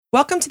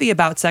Welcome to the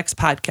About Sex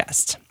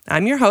podcast.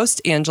 I'm your host,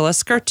 Angela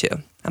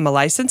Skirtu. I'm a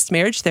licensed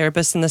marriage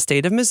therapist in the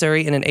state of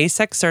Missouri and an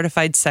AASECT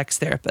certified sex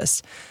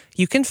therapist.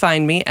 You can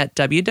find me at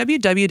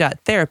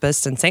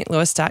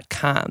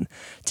www.therapistinstlouis.com.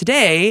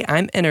 Today,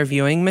 I'm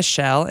interviewing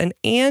Michelle and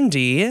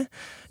Andy.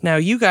 Now,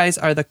 you guys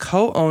are the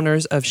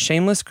co-owners of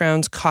Shameless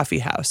Grounds Coffee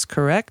House,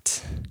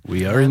 correct?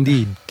 We are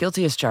indeed.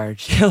 Guilty as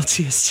charged.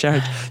 Guilty as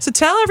charged. So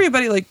tell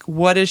everybody,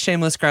 what is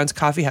Shameless Grounds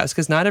Coffee House?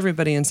 Because not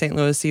everybody in St.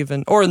 Louis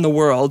even, or in the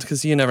world,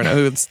 because you never know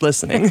who's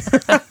listening.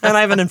 And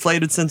I have an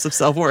inflated sense of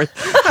self-worth.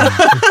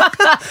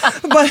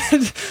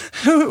 But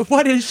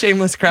what is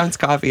Shameless Grounds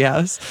Coffee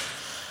House?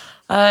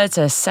 It's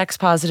a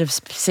sex-positive,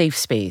 safe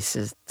space.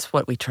 It's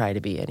what we try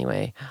to be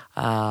anyway.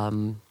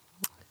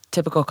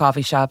 Typical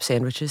coffee shop,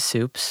 sandwiches,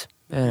 soups.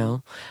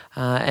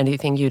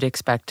 Anything you'd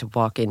expect to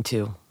walk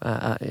into,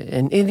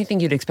 and anything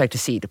you'd expect to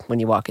see when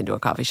you walk into a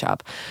coffee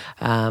shop.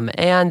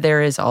 And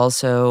there is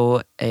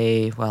also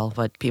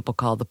what people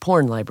call the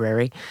porn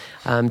library.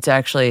 It's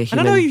actually a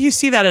human... I don't know if you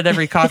see that at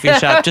every coffee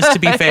shop, just to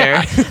be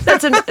fair.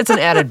 It's an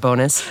added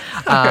bonus.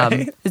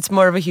 Okay. It's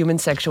more of a human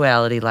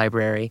sexuality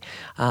library.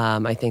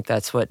 I think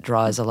that's what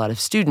draws a lot of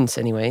students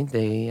anyway.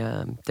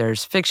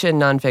 There's fiction,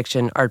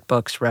 nonfiction, art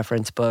books,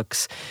 reference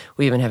books.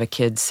 We even have a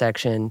kids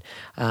section.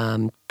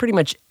 Pretty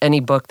much any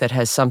book that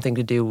has something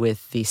to do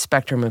with the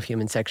spectrum of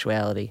human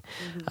sexuality.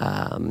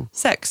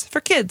 Sex for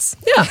kids.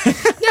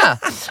 Yeah.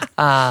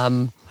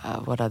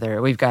 What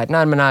other? We've got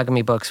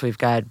non-monogamy books. We've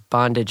got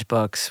bondage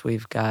books.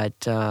 We've got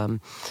all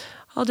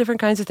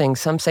different kinds of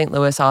things. Some St.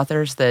 Louis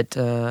authors that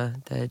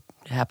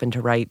happen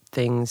to write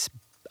things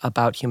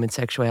about human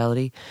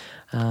sexuality.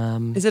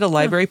 Is it a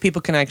library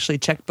people can actually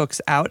check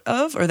books out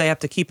of, or they have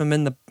to keep them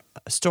in the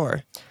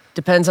store?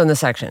 Depends on the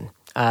section.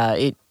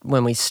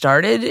 When we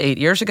started 8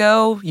 years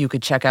ago, you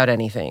could check out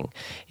anything.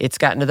 It's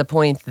gotten to the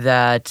point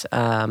that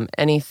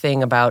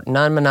anything about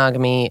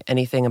non-monogamy,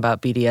 anything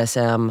about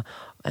BDSM,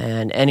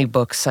 and any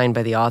books signed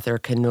by the author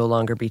can no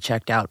longer be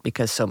checked out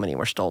because so many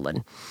were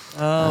stolen.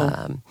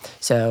 Oh.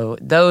 So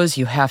those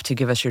you have to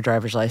give us your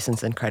driver's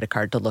license and credit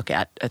card to look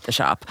at the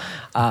shop.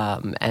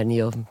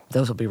 And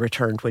those will be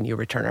returned when you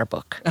return our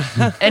book.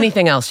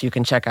 Anything else you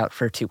can check out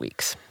for 2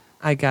 weeks.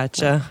 I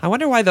gotcha. I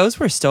wonder why those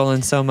were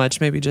stolen so much.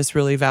 Maybe just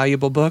really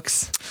valuable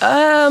books.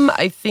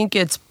 I think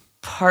it's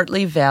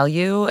partly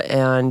value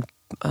and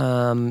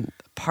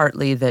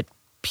partly that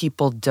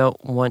people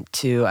don't want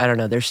to, I don't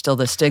know, there's still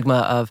the stigma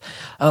of,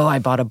 I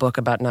bought a book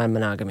about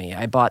non-monogamy.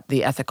 I bought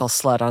The Ethical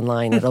Slut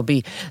online. That'll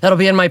be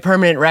in my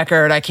permanent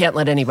record. I can't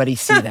let anybody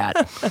see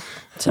that.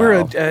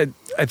 So.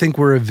 I think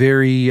we're a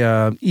very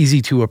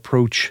easy to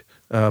approach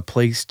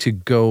place to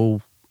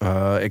go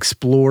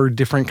explore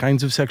different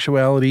kinds of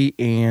sexuality,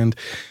 and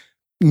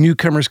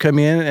newcomers come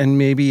in and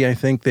maybe I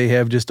think they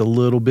have just a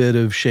little bit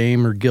of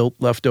shame or guilt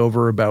left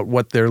over about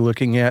what they're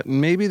looking at, and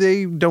maybe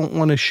they don't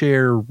want to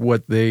share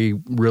what they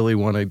really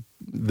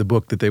the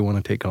book that they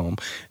want to take home.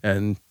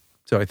 And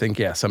so I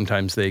think,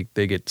 sometimes they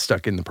get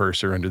stuck in the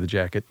purse or under the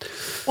jacket.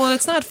 Well,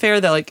 it's not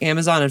fair that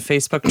Amazon and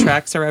Facebook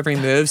tracks our every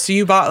move. So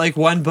you bought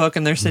one book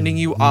and they're sending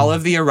you all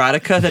of the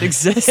erotica that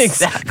exists.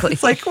 Exactly.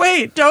 It's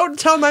wait, don't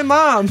tell my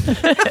mom.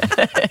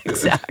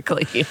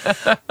 Exactly.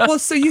 Well,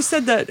 so you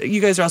said that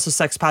you guys are also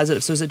sex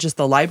positive. So is it just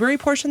the library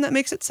portion that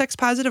makes it sex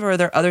positive, or are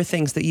there other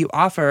things that you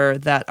offer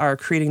that are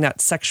creating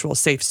that sexual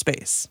safe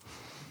space?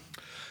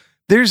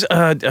 There's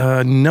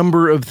a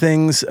number of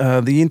things.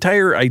 The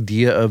entire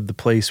idea of the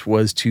place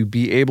was to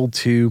be able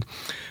to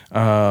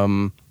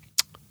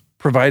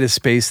provide a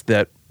space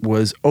that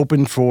was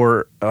open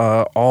for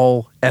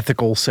all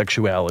ethical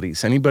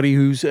sexualities. Anybody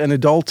who's an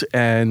adult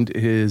and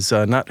is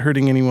not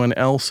hurting anyone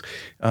else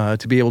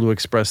to be able to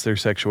express their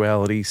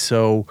sexuality.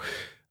 So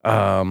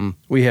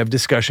we have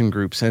discussion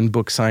groups and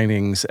book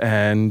signings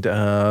and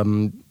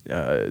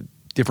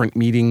different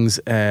meetings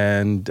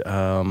and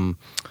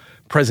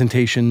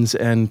presentations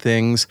and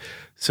things.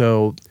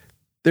 So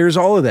there's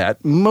all of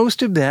that.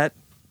 Most of that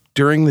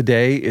during the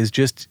day is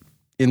just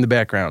in the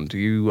background.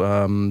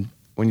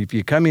 If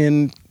you come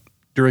in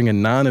during a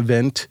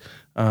non-event,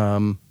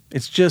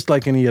 it's just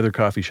like any other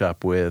coffee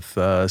shop with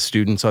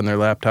students on their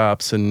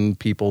laptops and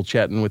people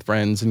chatting with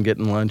friends and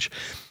getting lunch.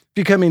 If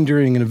you come in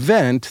during an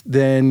event,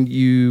 then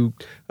you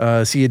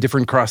see a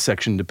different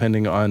cross-section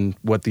depending on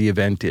what the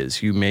event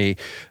is. You may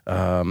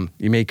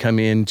come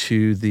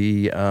into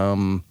the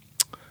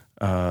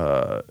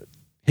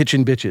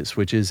Hitchin' Bitches,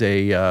 which is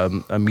a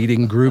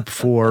meeting group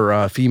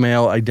for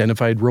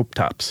female-identified rope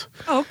tops.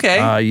 Oh,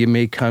 okay. You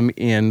may come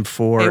in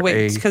for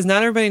because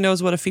not everybody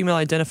knows what a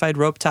female-identified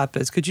rope top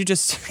is. Could you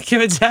just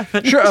give a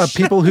definition? Sure.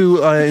 People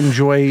who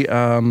enjoy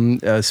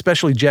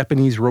especially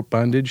Japanese rope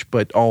bondage,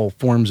 but all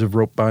forms of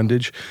rope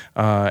bondage,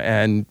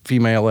 and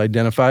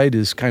female-identified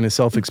is kind of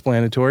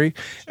self-explanatory.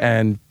 Sure.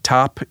 And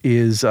top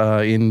is,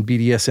 in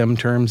BDSM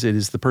terms, it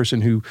is the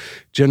person who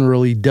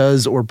generally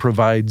does or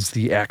provides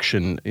the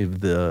action of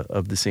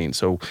the scene.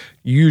 So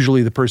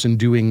usually the person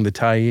doing the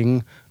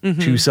tying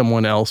to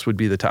someone else would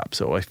be the top.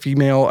 So a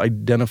female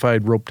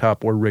identified rope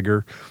top or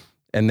rigger,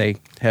 and they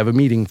have a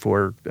meeting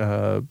for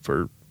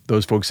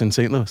those folks in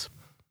St. Louis.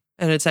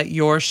 And it's at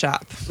your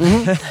shop.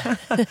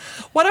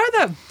 What are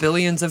the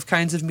billions of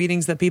kinds of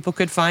meetings that people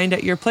could find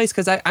at your place?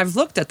 Because I've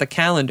looked at the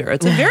calendar.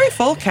 It's a very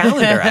full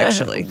calendar,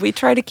 actually. We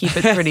try to keep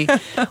it pretty.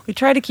 We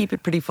try to keep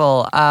it pretty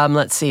full.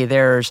 Let's see.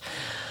 There's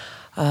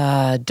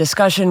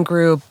discussion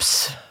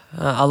groups.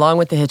 Along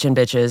with the Hitch and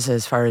Bitches,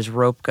 as far as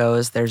rope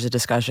goes, there's a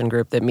discussion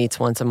group that meets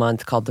once a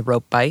month called the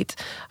Rope Bite.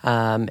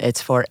 It's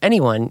for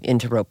anyone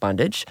into rope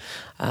bondage.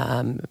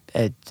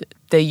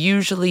 They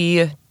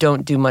usually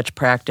don't do much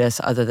practice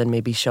other than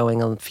maybe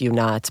showing a few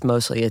knots.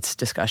 Mostly it's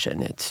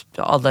discussion. It's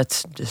all,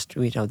 let's just,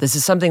 this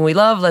is something we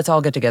love. Let's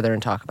all get together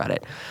and talk about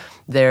it.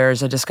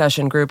 There's a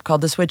discussion group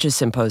called the Switches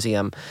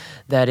Symposium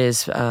that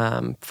is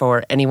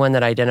for anyone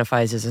that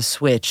identifies as a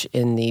switch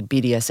in the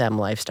BDSM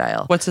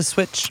lifestyle. What's a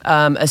switch?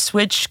 A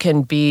switch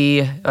can be,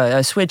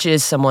 a switch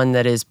is someone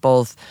that is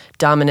both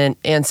dominant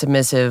and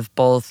submissive,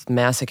 both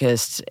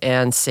masochist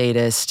and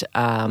sadist.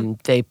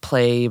 They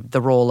play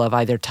the role of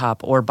either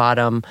top or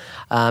bottom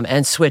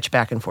and switch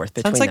back and forth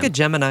between Sounds like them. a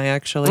Gemini,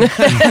 actually.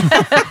 For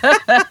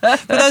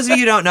those of you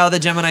who don't know, the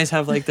Geminis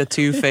have like the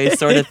two-face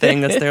sort of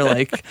thing. That's their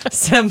like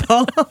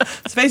symbol.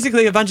 It's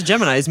basically a bunch of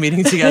Geminis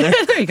meeting together.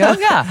 There you go,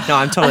 yeah. No,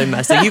 I'm totally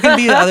messing. You can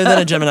be other than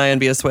a Gemini and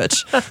be a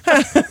switch.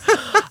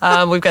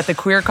 We've got the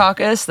Queer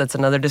Caucus. That's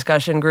another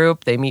discussion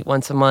group. They meet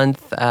once a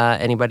month.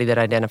 Anybody that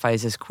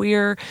identifies as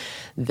queer.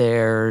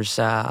 There's,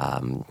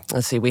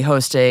 let's see, we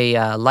host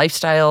a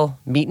lifestyle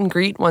meet and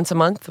greet once a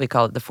month. We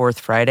call it the Fourth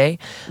Friday.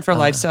 For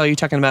lifestyle, you're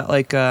talking about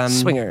like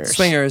Swingers.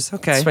 Swingers,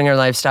 okay. Swinger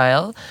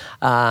lifestyle.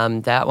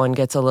 That one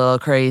gets a little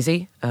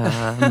crazy.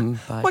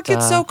 But, What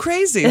gets so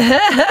crazy?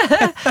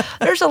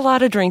 there's a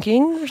lot of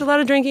drinking. There's a lot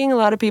of drinking. A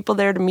lot of people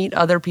there to meet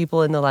other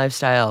people in the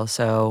lifestyle.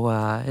 So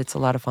it's a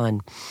lot of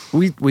fun.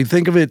 We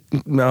think of it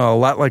a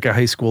lot like a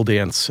high school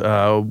dance.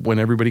 When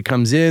everybody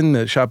comes in,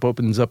 the shop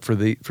opens up for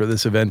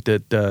this event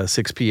at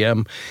 6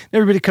 p.m.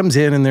 Everybody comes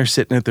in and they're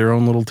sitting at their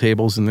own little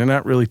tables and they're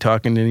not really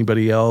talking to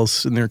anybody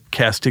else and they're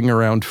casting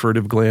around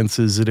furtive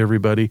glances at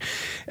everybody.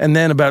 And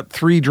then about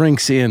 3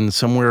 drinks in,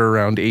 somewhere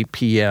around 8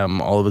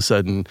 p.m., all of a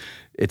sudden,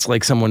 it's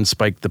like someone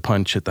spiked the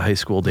punch at the high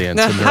school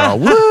dance and they're all,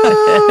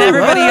 woo!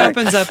 Everybody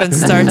opens up and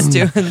starts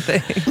doing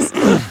things.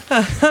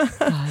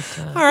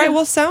 All right,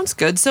 well, sounds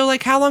good. So,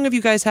 like, how long have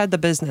you guys had the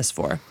business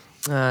for?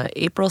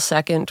 April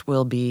 2nd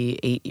will be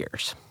 8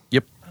 years.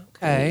 Yep.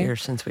 8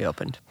 years since we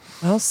opened.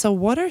 Well, so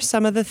what are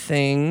some of the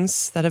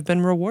things that have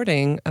been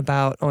rewarding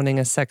about owning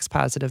a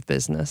sex-positive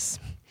business?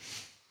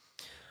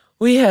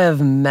 We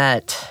have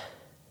met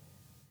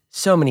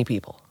so many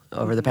people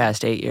over the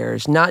past 8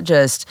 years, not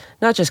just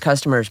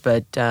customers,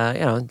 but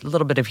a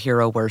little bit of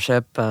hero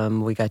worship.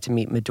 We got to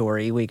meet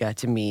Midori, we got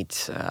to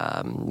meet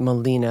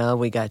Melina,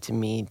 we got to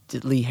meet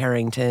Lee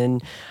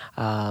Harrington,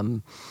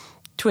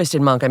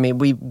 Twisted Monk. I mean,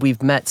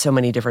 we've met so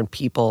many different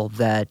people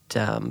that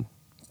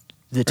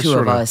the two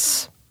of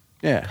us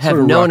have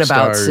known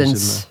about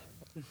since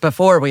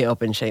before we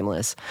opened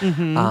Shameless.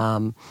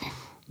 Mm-hmm.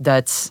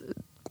 That's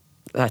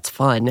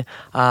fun.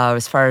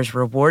 As far as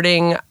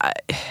rewarding,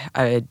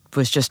 I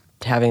was just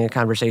having a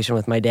conversation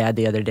with my dad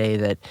the other day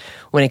that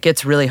when it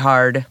gets really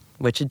hard,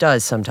 which it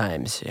does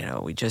sometimes,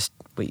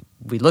 we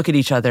look at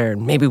each other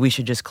and maybe we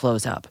should just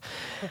close up.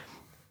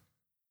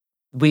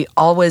 We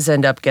always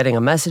end up getting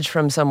a message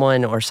from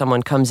someone or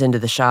someone comes into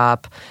the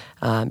shop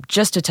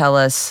just to tell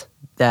us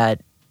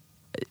that,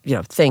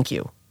 thank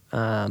you.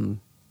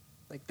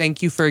 Like,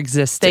 thank you for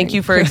existing. Thank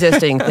you for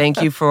existing.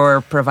 Thank you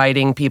for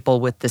providing people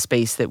with the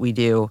space that we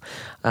do.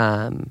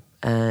 When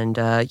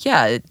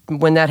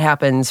that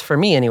happens, for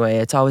me anyway,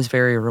 it's always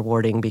very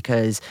rewarding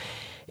because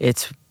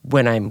it's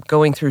when I'm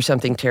going through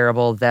something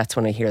terrible, that's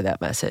when I hear that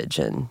message.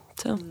 And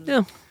so,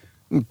 yeah.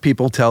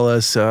 People tell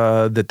us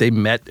that they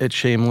met at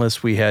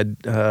Shameless. We had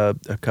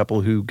a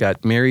couple who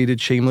got married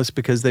at Shameless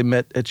because they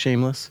met at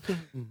Shameless.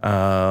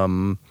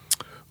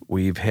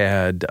 We've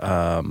had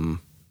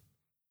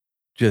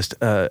just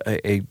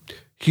a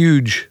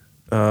huge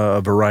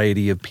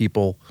variety of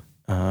people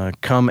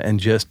come and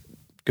just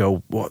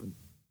go, well,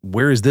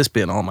 where has this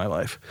been all my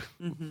life?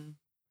 Mm-hmm.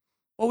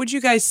 What would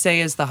you guys say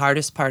is the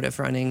hardest part of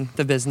running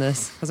the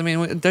business? Because, I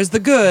mean, there's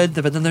the good,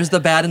 but then there's the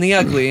bad and the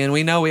ugly, and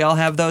we know we all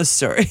have those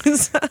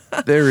stories.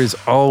 There is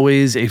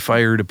always a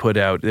fire to put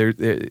out. There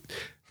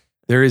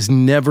is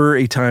never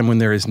a time when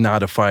there is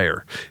not a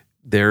fire.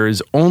 There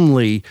is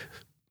only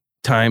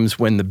times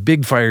when the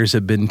big fires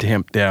have been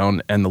tamped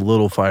down and the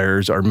little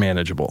fires are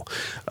manageable.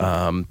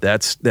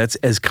 That's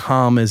as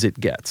calm as it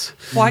gets.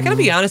 Well, I gotta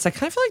be honest, I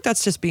kind of feel like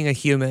that's just being a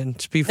human,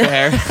 to be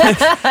fair.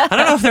 I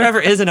don't know if there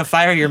ever isn't a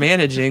fire you're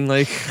managing.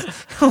 Like,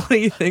 what do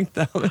you think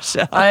though,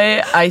 Michelle?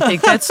 I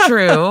think that's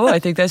true. I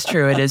think that's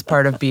true. It is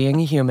part of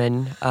being a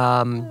human.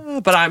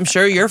 But I'm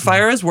sure your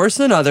fire is worse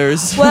than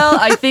others. Well,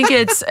 I think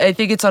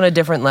it's on a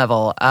different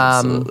level.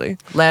 Absolutely.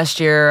 Last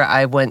year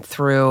I went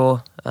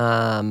through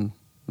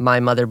my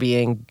mother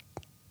being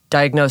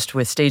diagnosed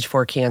with stage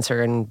 4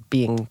 cancer and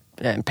being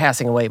and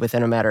passing away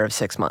within a matter of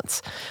 6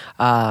 months.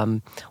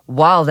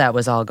 While that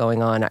was all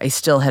going on, I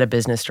still had a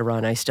business to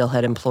run. I still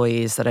had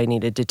employees that I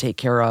needed to take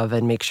care of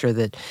and make sure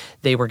that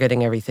they were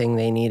getting everything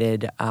they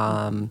needed.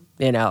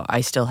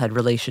 I still had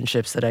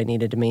relationships that I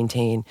needed to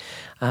maintain.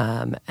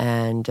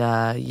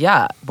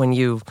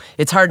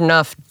 It's hard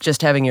enough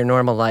just having your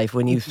normal life.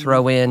 When you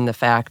throw in the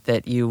fact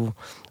that you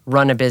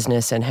run a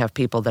business and have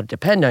people that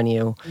depend on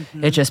you,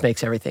 it just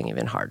makes everything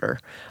even harder.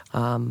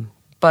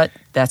 But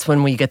that's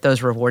when we get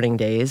those rewarding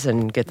days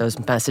and get those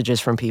messages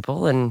from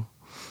people. And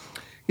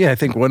yeah, I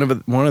think one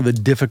of the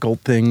difficult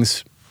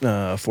things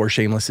for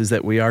Shameless is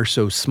that we are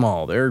so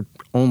small. There are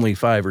only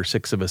 5 or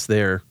 6 of us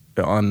there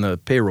on the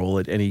payroll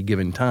at any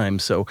given time.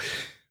 So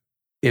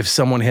if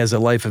someone has a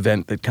life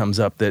event that comes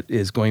up that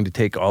is going to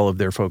take all of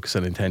their focus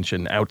and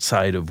attention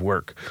outside of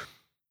work,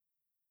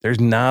 there's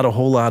not a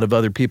whole lot of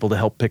other people to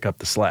help pick up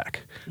the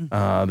slack.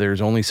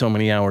 There's only so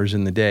many hours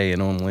in the day,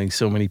 and only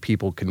so many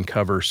people can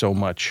cover so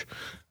much.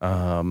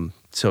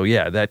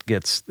 That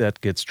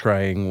gets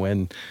trying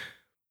when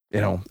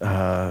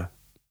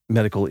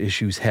medical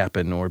issues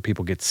happen, or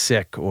people get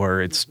sick,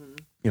 or it's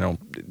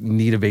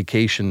need a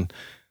vacation.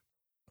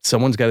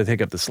 Someone's got to take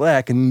up the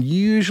slack, and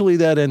usually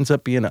that ends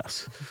up being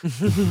us.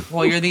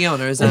 Well, you're the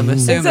owners, I'm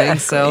assuming.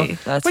 Exactly.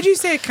 So, would you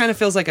say it kind of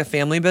feels like a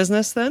family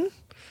business then?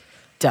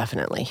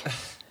 Definitely.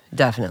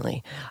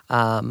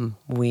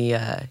 We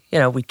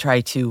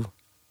try to,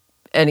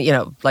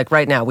 and like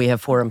right now we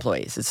have 4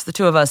 employees. It's the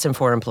 2 of us and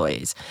 4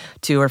 employees.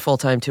 2 are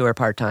full-time, 2 are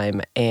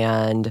part-time.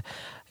 And,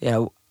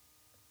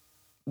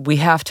 we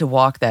have to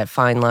walk that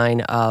fine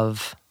line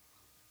of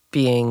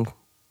being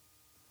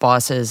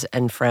bosses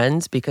and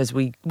friends, because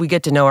we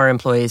get to know our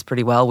employees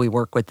pretty well. We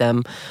work with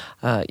them,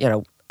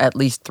 at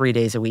least 3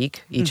 days a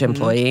week, each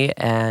employee.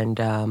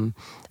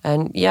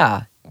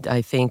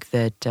 I think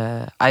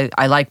that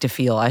I like to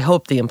feel, I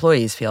hope the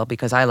employees feel,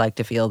 because I like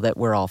to feel that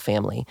we're all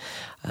family.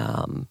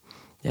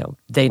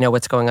 They know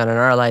what's going on in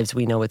our lives.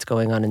 We know what's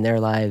going on in their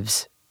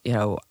lives.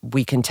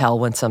 We can tell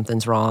when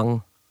something's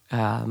wrong.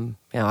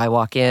 I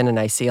walk in and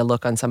I see a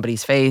look on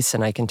somebody's face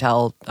and I can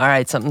tell, all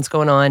right, something's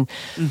going on.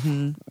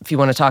 If you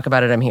want to talk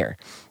about it, I'm here.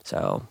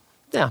 So,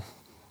 yeah.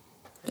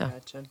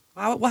 Gotcha.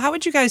 Well, how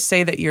would you guys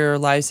say that your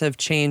lives have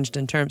changed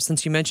in terms,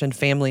 since you mentioned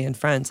family and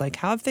friends, like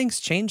how have things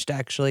changed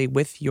actually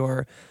with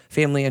your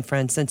family and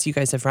friends since you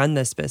guys have run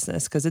this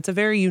business? Because it's a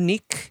very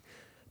unique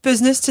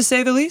business, to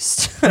say the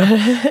least.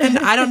 And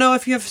I don't know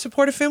if you have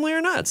supportive family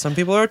or not. Some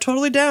people are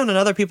totally down and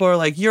other people are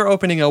like, you're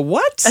opening a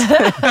what?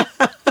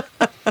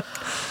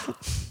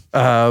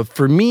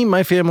 For me,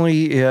 my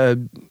family,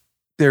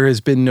 there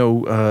has been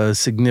no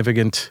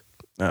significant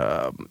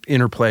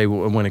interplay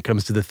when it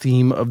comes to the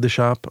theme of the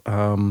shop.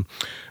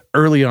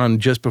 Early on,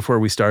 just before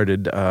we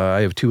started, I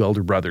have 2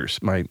 elder brothers.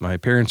 My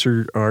parents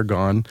are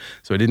gone,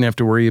 so I didn't have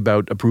to worry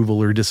about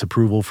approval or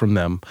disapproval from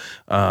them.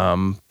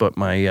 But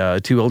my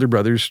 2 elder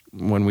brothers,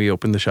 when we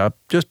opened the shop,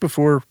 just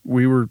before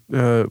we were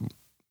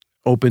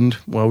opened,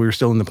 while we were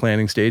still in the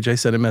planning stage, I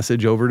sent a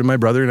message over to my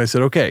brother and I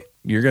said, okay,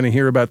 you're going to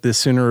hear about this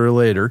sooner or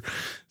later.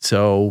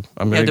 So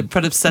I'm going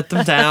to set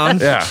them down.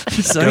 Yeah.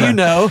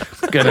 So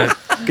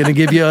Gonna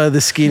give you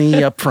the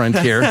skinny up front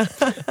here.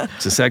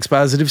 It's a sex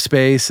positive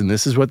space, and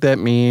this is what that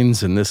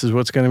means, and this is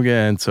what's going to be.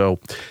 And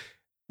so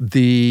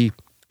the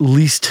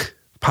least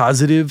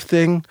positive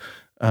thing,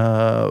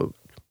 I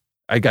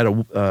got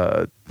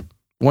a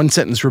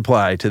 1-sentence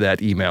reply to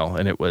that email,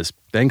 and it was,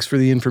 thanks for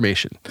the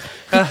information,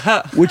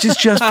 which is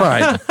just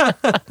fine.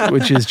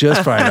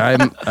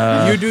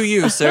 You do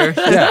you, sir.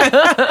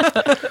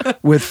 Yeah.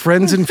 With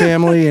friends and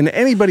family and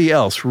anybody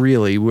else,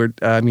 really, we're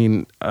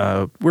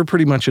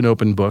pretty much an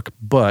open book,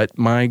 but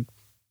my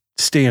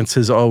stance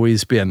has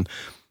always been,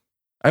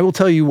 I will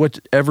tell you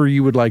whatever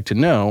you would like to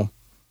know,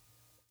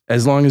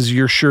 as long as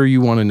you're sure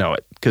you want to know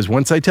it. Because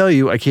once I tell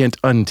you, I can't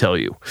untell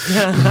you.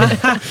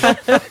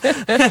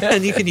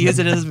 And you can use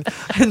it in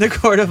the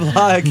court of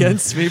law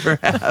against me,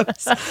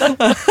 perhaps.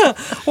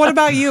 What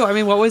about you? I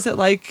mean, what was it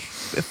like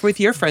with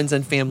your friends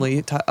and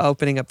family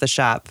opening up the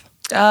shop?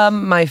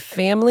 My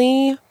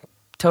family,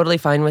 totally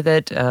fine with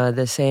it.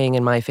 The saying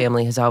in my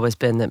family has always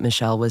been that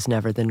Michelle was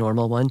never the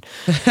normal one.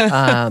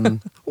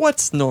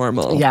 What's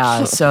normal?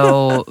 Yeah,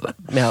 so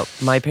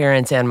my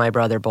parents and my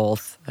brother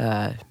both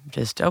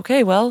just,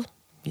 okay, well,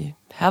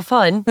 have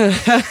fun.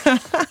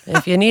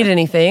 If you need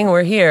anything,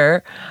 we're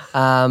here.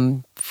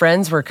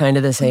 Friends were kind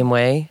of the same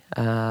way.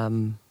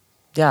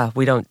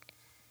 We don't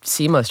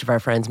see most of our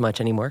friends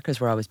much anymore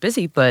because we're always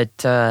busy. But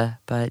yeah.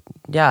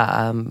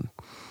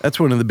 That's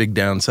one of the big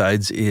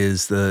downsides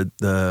is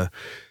the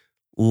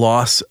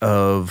loss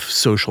of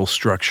social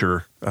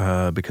structure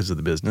because of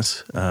the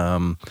business.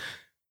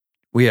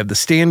 We have the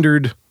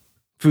standard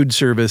food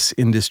service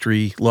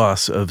industry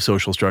loss of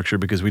social structure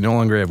because we no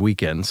longer have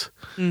weekends.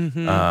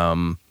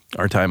 Mm-hmm.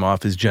 Our time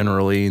off is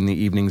generally in the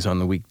evenings on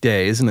the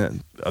weekdays,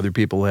 and other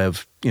people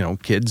have,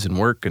 kids and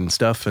work and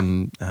stuff,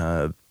 and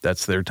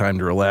that's their time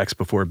to relax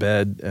before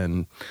bed.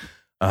 And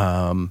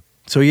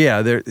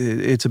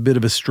it's a bit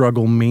of a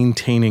struggle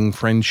maintaining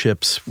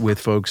friendships with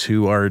folks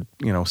who are,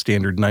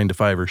 standard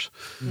 9-to-5ers.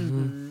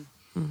 Mm-hmm.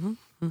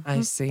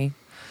 I see.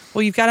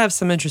 Well, you've got to have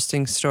some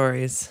interesting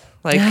stories.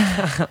 Like,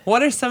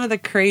 what are some of the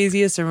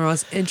craziest or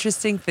most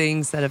interesting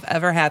things that have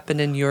ever happened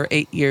in your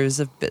 8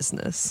 years of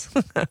business?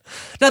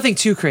 Nothing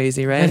too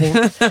crazy, right?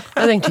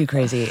 Nothing too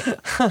crazy.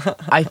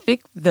 I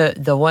think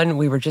the one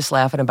we were just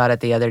laughing about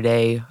it the other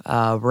day,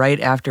 right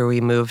after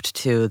we moved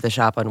to the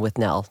shop on With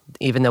Nell,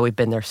 even though we've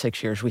been there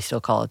 6 years, we still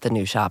call it the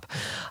new shop.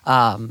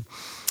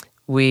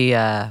 We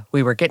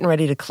were getting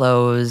ready to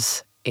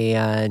close,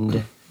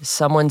 and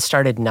someone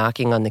started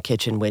knocking on the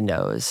kitchen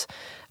windows.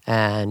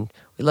 And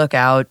we look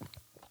out,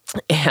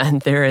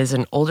 and there is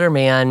an older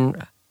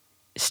man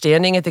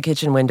standing at the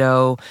kitchen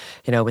window,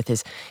 with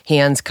his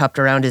hands cupped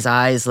around his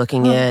eyes,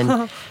 looking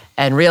in,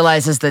 and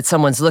realizes that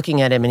someone's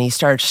looking at him, and he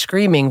starts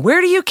screaming,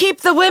 "Where do you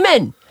keep the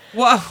women?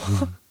 Whoa.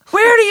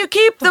 Where do you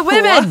keep the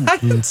women?"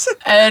 What?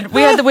 And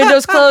we had the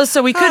windows closed,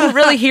 so we couldn't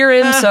really hear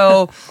him.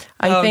 So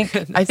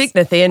I think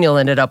Nathaniel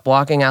ended up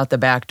walking out the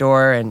back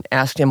door and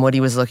asked him what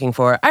he was looking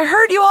for. "I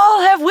heard you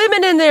all have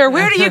women in there.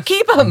 Where do you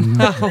keep them?"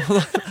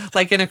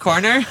 Like in a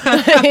corner?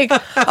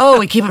 "Oh,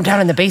 we keep them down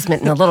in the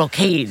basement in a little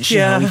cage.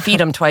 Yeah. We feed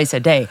them twice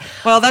a day."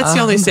 Well, that's the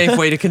only safe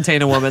way to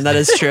contain a woman. That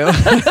is true.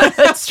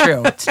 It's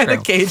true. It's In a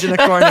true. cage in a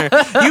corner.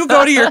 You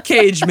go to your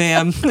cage,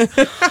 ma'am.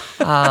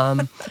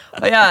 But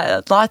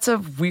yeah, lots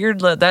of weird.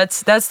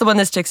 That's the one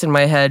that sticks in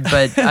my head.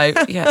 But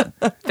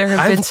there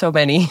have been so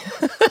many.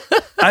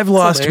 I've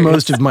lost hilarious.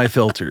 most of my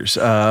filters.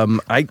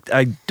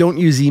 I don't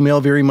use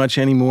email very much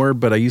anymore,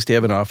 but I used to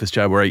have an office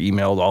job where I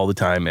emailed all the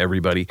time,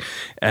 everybody.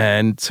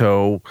 And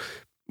so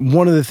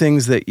one of the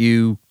things that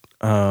you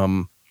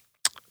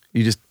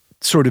just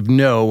sort of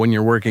know when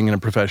you're working in a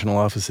professional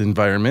office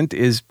environment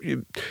is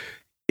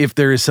if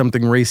there is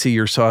something racy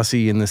or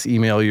saucy in this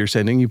email you're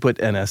sending, you put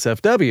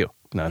NSFW,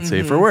 not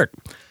safe for work.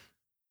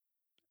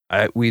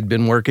 We'd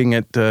been working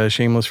at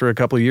Shameless for a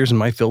couple of years, and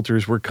my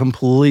filters were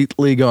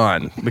completely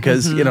gone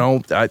because,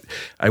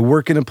 I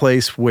work in a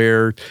place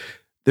where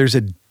there's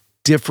a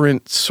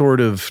different sort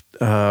of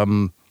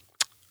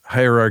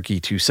hierarchy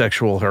to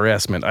sexual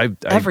harassment. I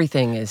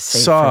Everything is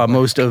safe saw for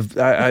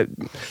work.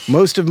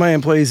 most of my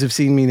employees have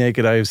seen me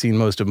naked. I have seen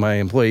most of my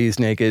employees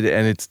naked,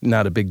 and it's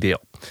not a big deal.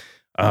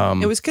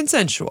 It was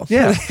consensual.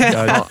 Yeah.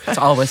 It's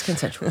always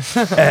consensual.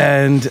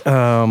 And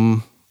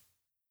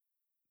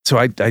so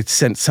I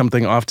sent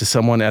something off to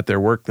someone at their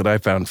work that I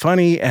found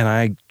funny, and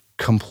I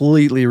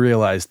completely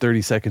realized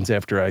 30 seconds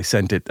after I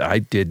sent it, I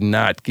did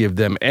not give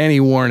them any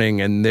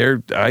warning, and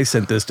I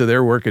sent this to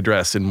their work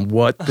address, and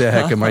what the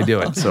heck am I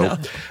doing? So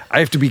I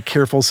have to be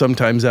careful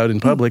sometimes out in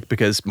public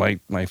because my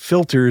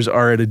filters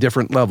are at a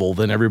different level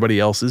than everybody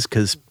else's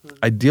because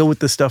I deal with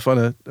this stuff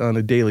on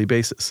a daily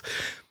basis.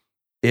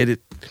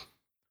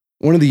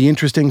 One of the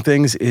interesting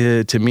things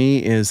to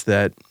me is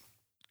that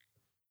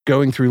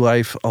going through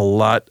life, a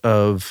lot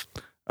of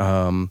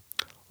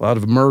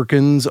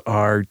Americans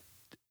are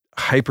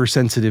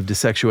hypersensitive to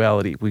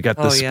sexuality. We got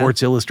the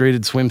Sports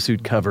Illustrated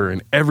swimsuit cover,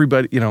 and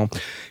everybody,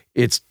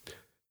 it's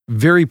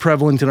very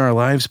prevalent in our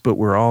lives, but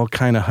we're all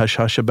kind of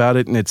hush-hush about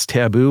it, and it's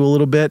taboo a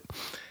little bit.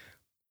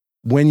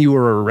 When you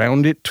are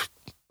around it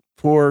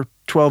for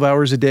 12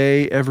 hours a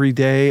day, every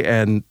day,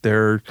 and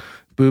there are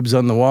boobs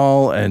on the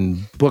wall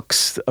and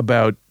books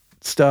about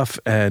stuff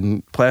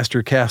and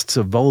plaster casts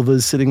of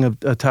vulvas sitting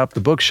atop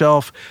the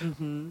bookshelf,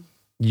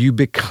 you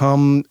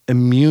become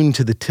immune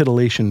to the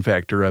titillation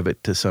factor of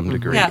it to some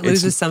degree. Yeah, it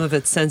loses some of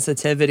its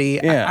sensitivity.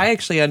 Yeah. I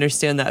actually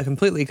understand that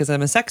completely because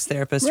I'm a sex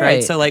therapist,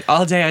 right? So like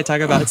all day I talk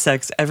about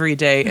sex every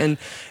day. And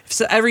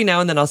so every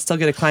now and then I'll still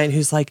get a client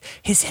who's like,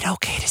 "Is it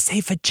okay to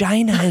say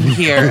vagina in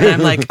here?" And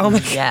I'm like, "Oh my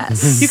God,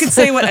 Yes. you can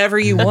say whatever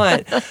you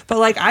want." But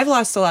like I've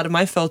lost a lot of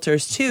my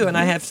filters too. And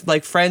I have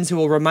like friends who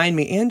will remind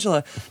me,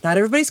 "Angela, not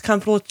everybody's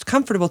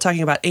comfortable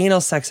talking about anal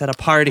sex at a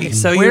party.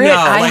 So We're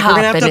at like we're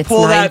going to have to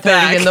pull that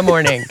back." in the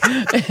morning.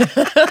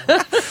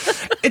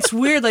 It's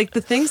weird. Like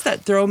the things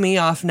that throw me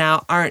off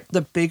now aren't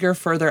the bigger,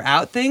 further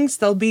out things.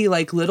 They'll be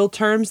like little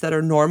terms that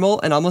are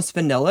normal and almost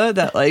vanilla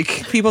that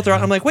like people throw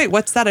out. I'm like, "Wait,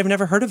 what's that? I've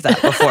never heard of that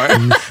before."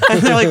 And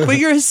they're like, "But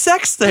you're a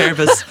sex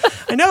therapist."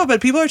 I know, but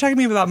people are talking to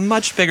me about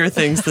much bigger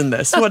things than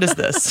this. What is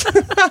this?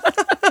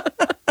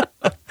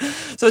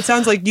 So it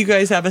sounds like you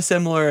guys have a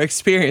similar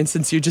experience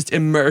since you're just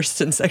immersed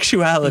in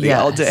sexuality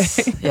all day.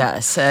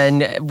 Yes.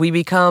 And we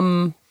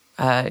become,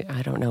 I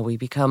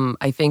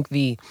think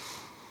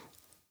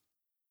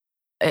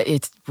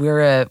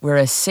we're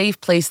a safe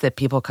place that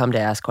people come to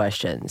ask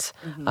questions.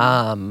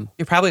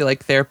 You're probably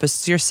like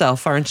therapists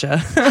yourself, aren't you?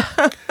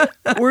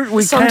 We kind of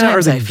are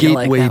Sometimes the I feel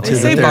like gateway that to They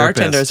the say therapist.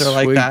 bartenders are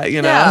like that,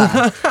 you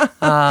know?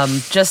 Yeah.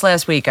 Just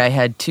last week, I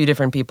had 2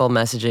 different people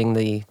messaging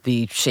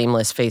the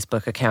Shameless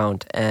Facebook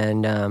account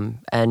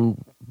and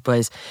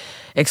was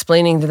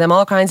explaining to them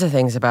all kinds of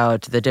things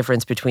about the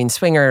difference between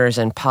swingers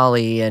and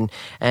poly and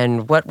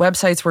what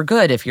websites were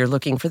good if you're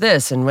looking for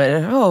this. And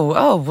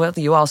well,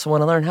 you also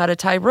want to learn how to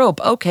tie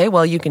rope. Okay,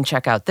 well, you can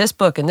check out this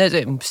book and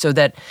this. So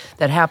that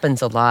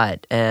happens a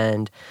lot.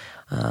 And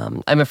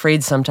I'm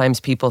afraid sometimes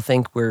people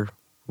think we're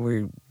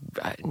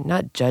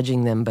not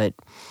judging them, but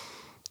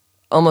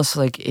almost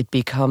like it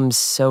becomes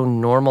so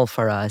normal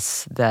for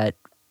us that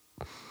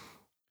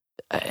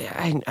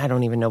I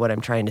don't even know what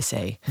I'm trying to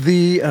say.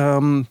 The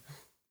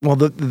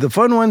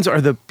fun ones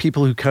are the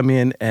people who come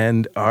in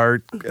and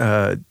are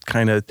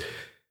kind of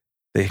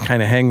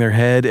hang their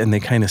head and they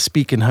kind of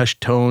speak in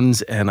hushed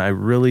tones, and I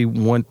really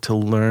want to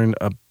learn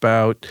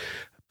about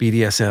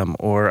BDSM,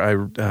 or I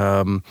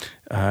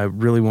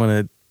really want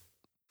to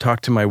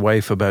talk to my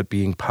wife about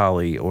being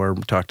poly, or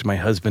talk to my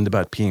husband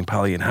about being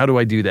poly, and how do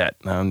I do that?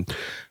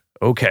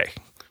 Okay.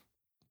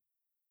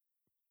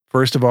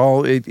 First of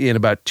all, in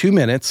about 2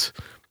 minutes,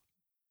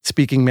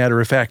 speaking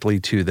matter-of-factly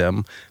to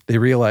them, they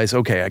realize,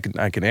 okay,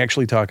 I can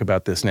actually talk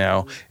about this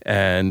now,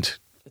 and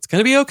it's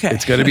going to be okay.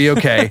 It's going to be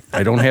okay.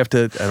 I don't have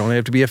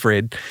to be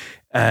afraid.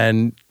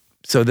 And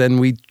so then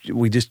we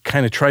just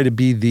kind of try to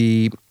be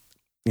the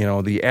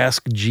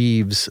Ask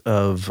Jeeves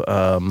of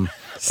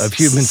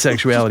human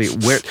sexuality.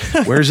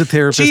 Where's a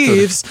therapist?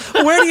 Jeeves,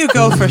 where do you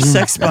go for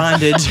sex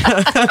bondage?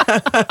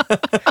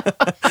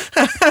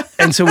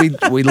 And so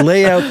we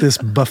lay out this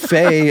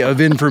buffet of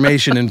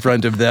information in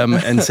front of them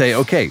and say,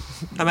 okay.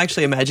 I'm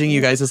actually imagining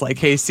you guys as like,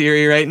 hey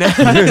Siri right now.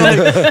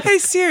 Like, hey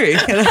Siri.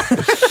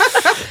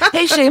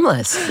 Hey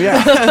Shameless.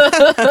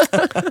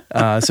 Yeah.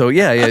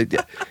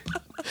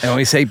 And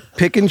we say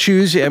pick and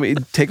choose. I mean,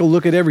 take a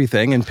look at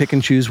everything and pick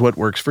and choose what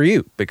works for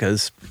you,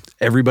 because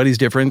everybody's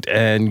different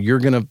and you're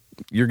gonna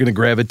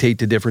gravitate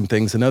to different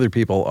things than other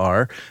people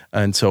are.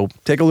 And so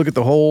take a look at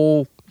the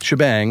whole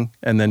shebang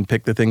and then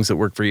pick the things that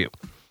work for you.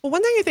 Well,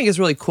 one thing I think is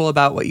really cool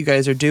about what you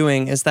guys are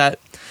doing is that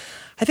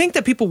I think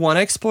that people want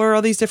to explore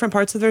all these different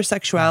parts of their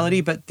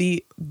sexuality, but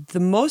the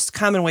most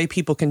common way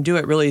people can do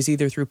it really is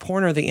either through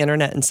porn or the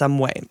internet in some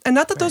way. And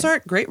not that those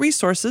aren't great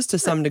resources to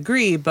some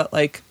degree, but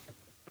like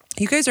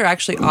you guys are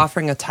actually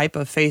offering a type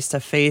of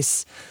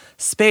face-to-face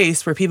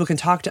space where people can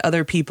talk to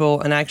other people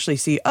and actually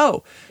see,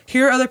 oh,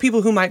 here are other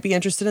people who might be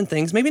interested in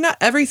things. Maybe not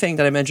everything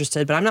that I'm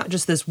interested, but I'm not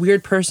just this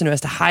weird person who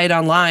has to hide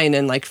online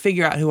and like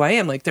figure out who I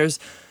am. Like there's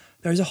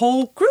a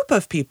whole group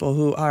of people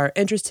who are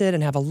interested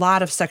and have a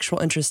lot of sexual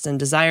interests and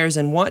desires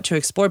and want to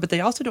explore, but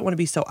they also don't want to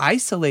be so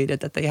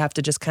isolated that they have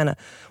to just kind of,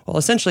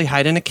 essentially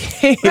hide in a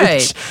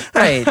cage.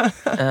 Right.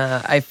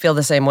 I feel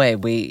the same way.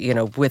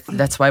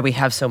 That's why we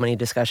have so many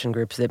discussion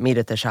groups that meet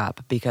at the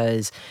shop,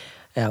 because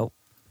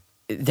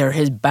there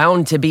is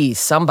bound to be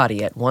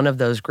somebody at one of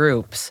those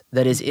groups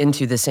that is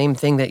into the same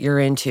thing that you're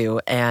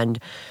into, and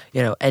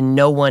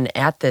no one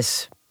at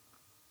this.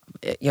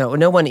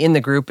 No one in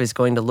the group is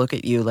going to look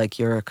at you like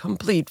you're a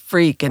complete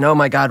freak and, oh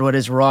my God, what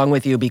is wrong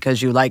with you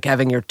because you like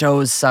having your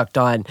toes sucked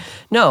on.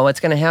 No, what's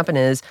going to happen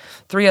is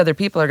 3 other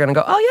people are going to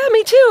go, oh yeah,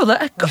 me too.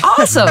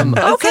 Awesome.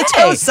 Okay. It's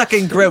a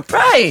toe-sucking group.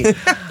 Right.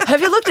 Have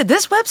you looked at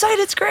this website?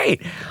 It's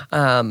great.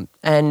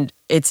 And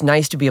it's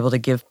nice to be able to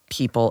give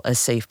people a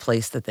safe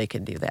place that they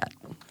can do that.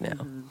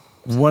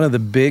 One of the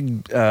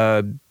big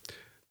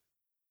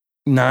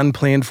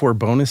non-planned for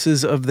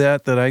bonuses of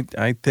that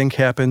I think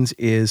happens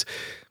is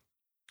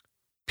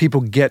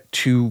people get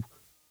to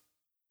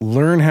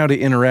learn how to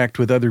interact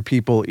with other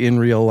people in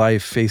real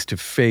life, face to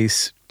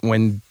face,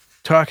 when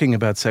talking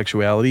about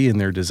sexuality and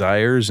their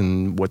desires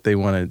and what they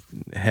want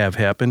to have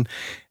happen,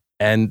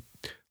 and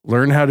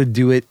learn how to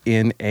do it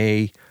in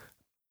a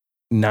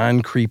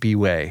non-creepy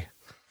way.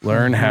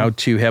 Learn how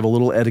to have a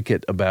little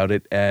etiquette about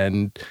it,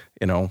 and,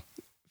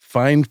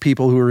 find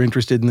people who are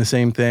interested in the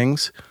same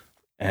things.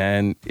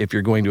 And if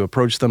you're going to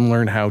approach them,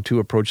 learn how to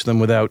approach them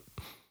without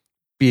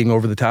being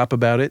over the top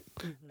about it.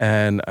 Mm-hmm.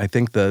 And I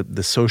think the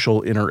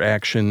social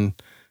interaction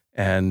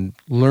and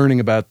learning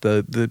about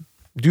the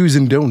do's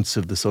and don'ts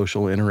of the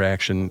social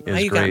interaction is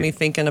great. You got me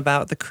thinking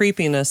about the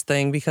creepiness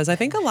thing, because I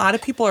think a lot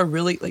of people are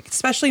really, like,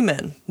 especially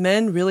men.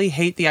 Men really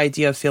hate the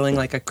idea of feeling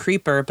like a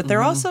creeper, but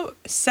they're also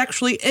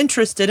sexually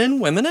interested in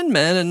women and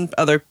men and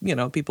other,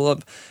 people.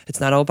 It's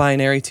not all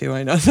binary too.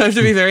 I know, so I have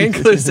to be very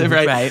inclusive,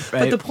 right? Right.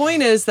 But the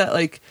point is that,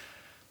 like,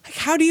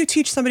 how do you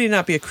teach somebody to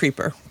not be a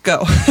creeper?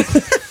 Go.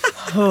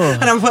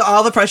 And I'm putting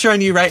all the pressure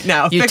on you right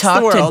now. You Fix talk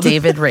the world. to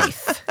David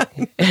Wraith.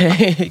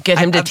 Get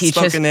him to teach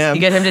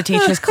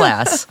his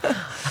class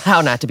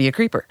how not to be a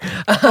creeper.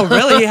 Oh,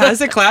 really? He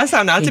has a class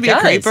how not to be a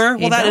creeper?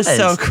 Well, that is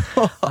so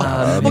cool.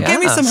 Give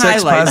me some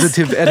highlights.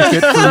 Sex-positive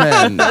etiquette for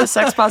men.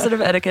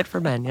 Sex-positive etiquette for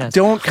men, yes.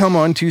 Don't come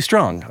on too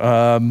strong.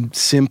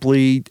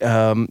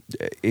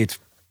 It's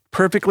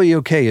perfectly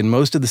okay in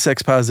most of the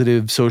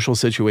sex-positive social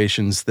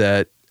situations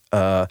that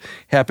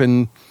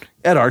happen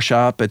at our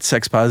shop, at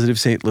Sex Positive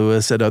St.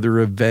 Louis, at other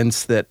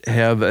events that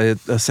have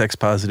a sex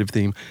positive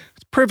theme.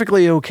 It's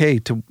perfectly okay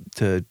to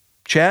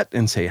chat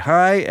and say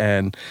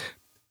hi,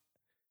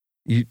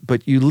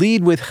 but you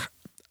lead with,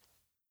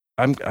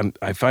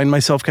 I find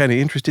myself kind of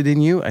interested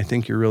in you. I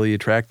think you're really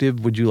attractive.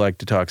 Would you like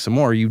to talk some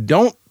more? You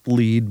don't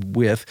lead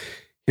with,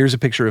 here's a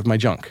picture of my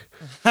junk.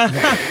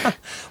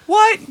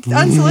 What?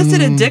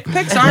 Unsolicited dick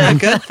pics aren't a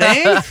good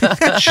thing?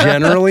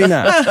 Generally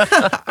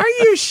not. Are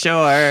you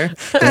sure?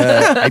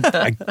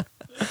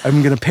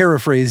 I'm going to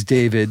paraphrase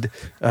David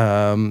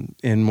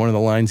in one of the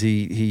lines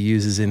he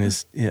uses in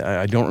his,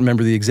 I don't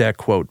remember the exact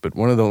quote, but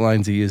one of the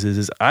lines he uses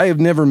is, I have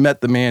never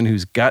met the man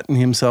who's gotten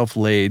himself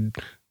laid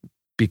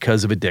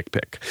because of a dick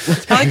pic.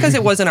 It's probably because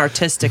it wasn't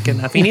artistic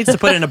enough. He needs to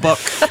put it in a book.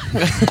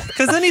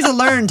 Because then he's a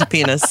learned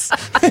penis.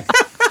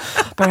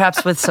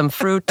 Perhaps with some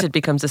fruit, it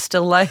becomes a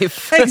still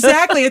life.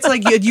 Exactly. It's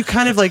like you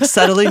kind of like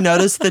subtly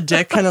notice the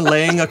dick kind of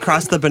laying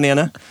across the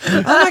banana.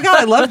 Oh my God,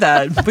 I love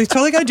that. We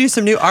totally got to do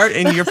some new art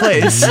in your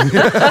place.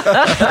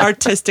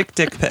 Artistic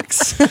dick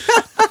pics.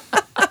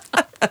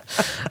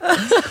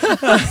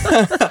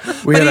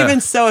 But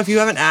even so, if you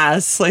haven't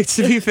asked, like,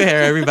 to be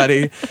fair,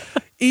 everybody,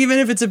 even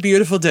if it's a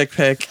beautiful dick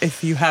pic,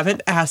 if you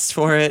haven't asked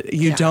for it,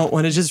 you don't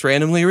want to just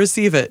randomly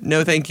receive it.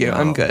 No, thank you.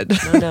 I'm good.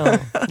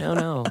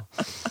 No.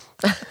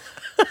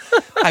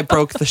 I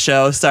broke the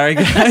show. Sorry,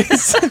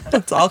 guys.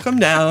 Let's all come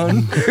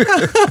down.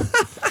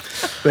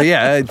 But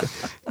yeah,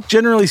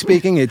 generally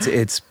speaking,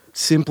 it's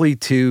simply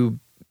to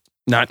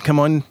not come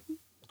on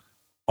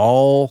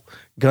all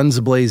guns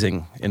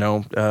a-blazing,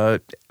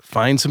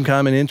 find some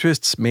common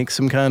interests, make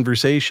some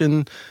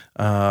conversation,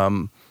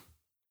 and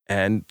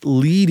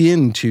lead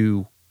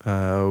into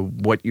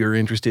what you're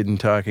interested in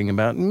talking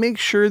about. And make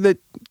sure that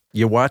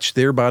you watch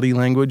their body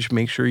language.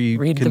 Make sure you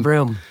read the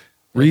room.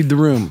 Read the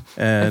room.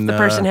 And if the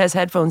person has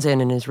headphones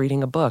in and is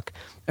reading a book,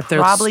 if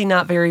they're probably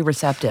not very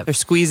receptive. They're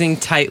squeezing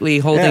tightly,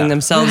 holding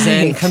themselves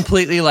in,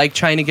 completely like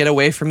trying to get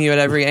away from you at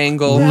every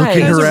angle.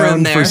 Looking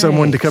around for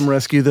someone to come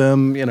rescue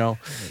them, Well,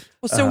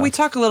 so we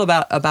talk a little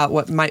about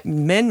what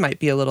men might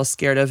be a little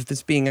scared of,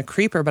 this being a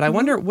creeper, but I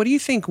wonder, what do you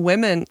think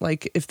women,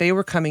 like, if they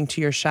were coming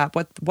to your shop,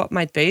 what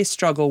might they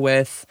struggle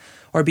with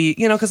or be,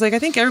 because like I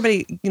think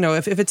everybody,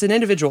 if it's an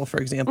individual, for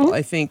example,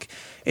 I think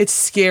it's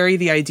scary,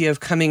 the idea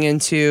of coming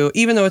into,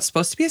 even though it's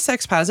supposed to be a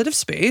sex positive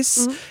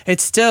space,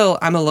 it's still,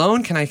 I'm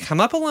alone. Can I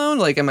come up alone?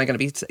 Like, am I going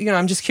to be,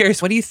 I'm just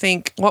curious. What do you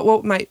think,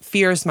 what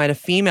fears might a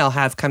female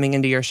have coming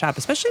into your shop,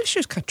 especially if she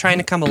was trying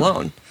to come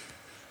alone?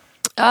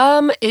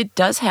 It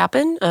does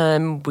happen.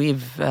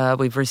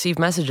 We've received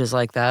messages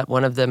like that.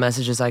 One of the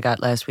messages I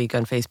got last week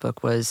on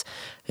Facebook was,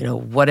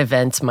 what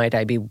events might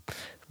I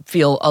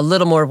feel a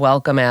little more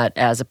welcome at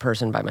as a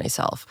person by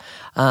myself?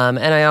 And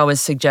I always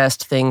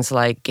suggest things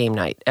like game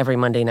night. Every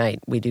Monday night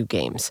we do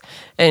games.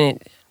 And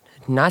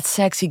not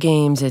sexy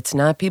games. It's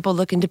not people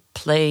looking to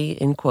play,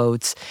 in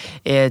quotes.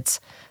 It's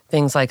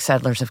things like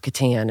Settlers of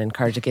Catan and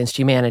Cards Against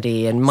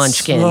Humanity and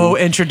Munchkin. Slow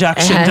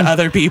introduction to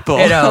other people.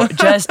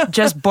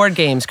 Just board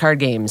games, card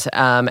games.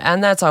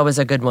 And that's always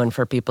a good one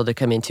for people to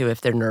come into if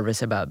they're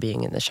nervous about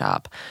being in the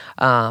shop.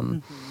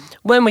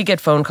 When we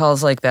get phone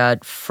calls like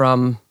that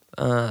from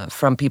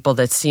people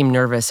that seem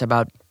nervous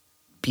about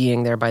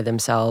being there by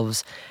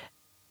themselves,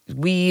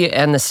 we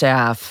and the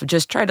staff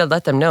just try to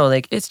let them know,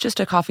 like, it's just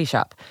a coffee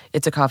shop.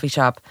 It's a coffee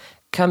shop.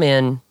 Come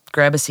in,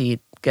 grab a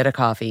seat, get a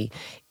coffee.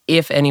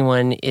 If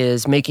anyone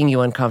is making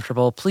you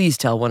uncomfortable, please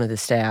tell one of the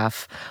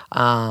staff.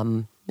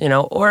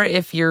 Or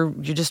if you're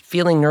just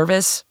feeling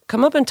nervous,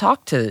 come up and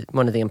talk to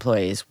one of the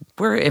employees.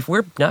 If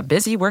we're not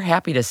busy, we're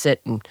happy to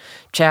sit and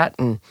chat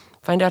and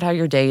find out how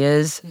your day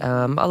is.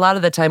 A lot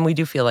of the time we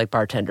do feel like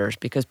bartenders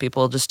because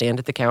people just stand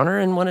at the counter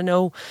and want to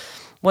know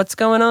what's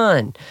going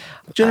on.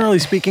 Generally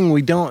speaking,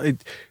 we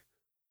don't.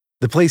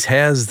 The place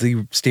has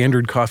the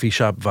standard coffee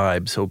shop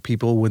vibe, so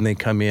people, when they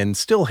come in,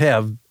 still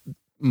have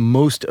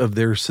most of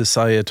their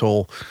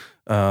societal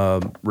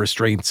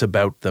restraints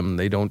about them.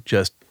 They don't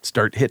just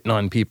start hitting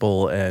on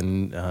people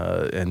and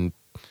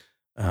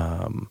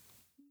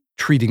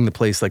treating the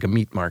place like a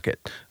meat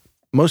market.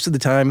 Most of the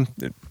time,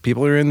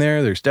 people are in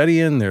there, they're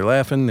studying, they're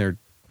laughing, they're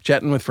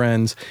chatting with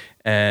friends,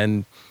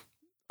 and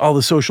all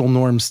the social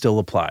norms still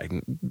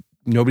apply.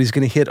 Nobody's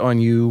going to hit on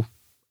you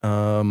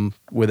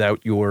without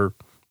your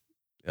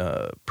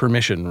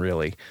permission,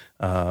 really,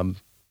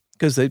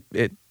 because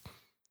it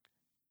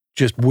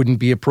just wouldn't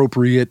be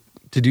appropriate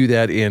to do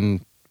that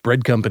in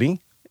Bread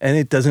Company, and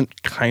it doesn't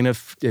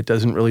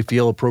really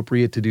feel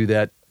appropriate to do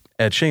that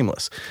at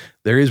Shameless.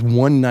 There is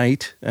one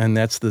night, and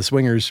that's the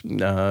swingers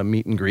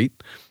meet and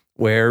greet,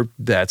 where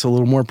that's a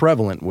little more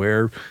prevalent,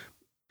 where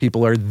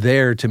people are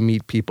there to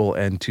meet people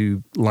and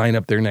to line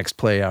up their next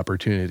play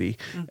opportunity.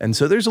 And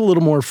so there's a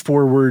little more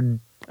forward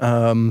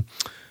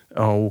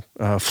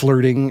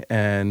flirting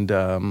and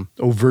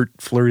overt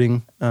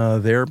flirting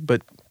there,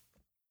 but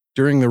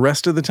during the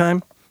rest of the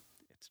time,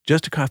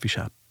 just a coffee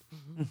shop.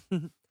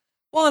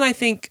 Well, and I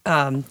think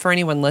for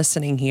anyone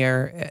listening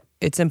here,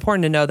 it's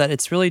important to know that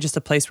it's really just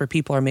a place where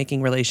people are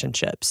making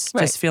relationships,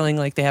 just feeling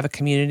like they have a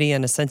community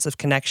and a sense of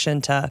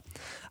connection to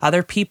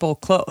other people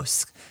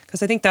close.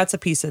 Because I think that's a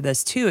piece of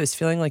this too, is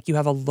feeling like you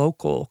have a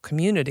local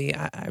community.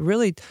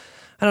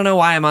 I don't know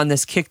why I'm on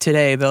this kick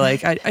today, but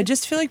like I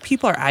just feel like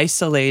people are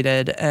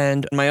isolated,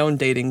 and my own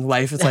dating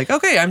life is like,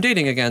 okay, I'm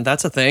dating again.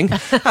 That's a thing.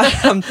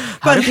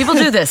 How do people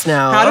do this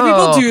now? How do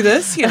people do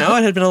this? It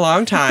had been a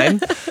long time.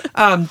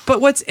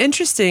 But what's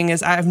interesting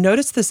is I've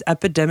noticed this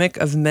epidemic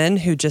of men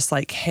who just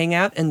like hang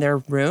out in their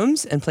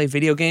rooms and play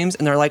video games,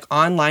 and they're like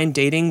online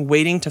dating,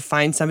 waiting to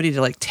find somebody to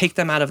like take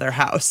them out of their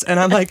house. And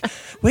I'm like,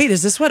 wait,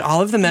 is this what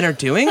all of the men are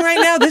doing right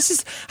now?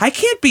 I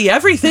can't be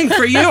everything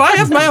for you. I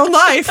have my own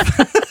life.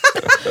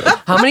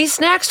 How many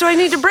snacks do I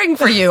need to bring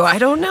for you? I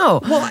don't know.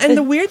 Well, and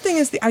the weird thing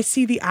is, I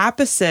see the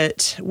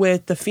opposite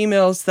with the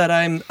females that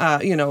I'm,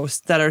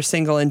 that are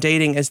single and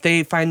dating, as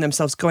they find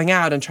themselves going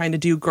out and trying to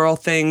do girl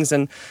things,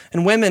 and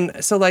women.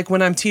 So, like,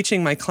 when I'm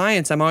teaching my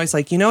clients, I'm always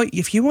like,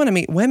 if you want to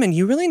meet women,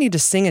 you really need to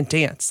sing and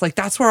dance. Like,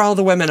 that's where all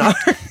the women are.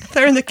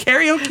 They're in the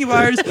karaoke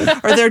bars,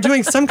 or they're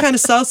doing some kind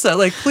of salsa.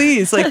 Like,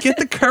 please, like, get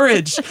the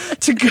courage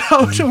to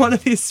go to one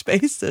of these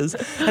spaces.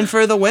 And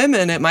for the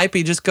women, it might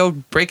be just go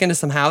break into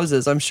some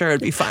houses. I'm sure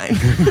it'd be fine.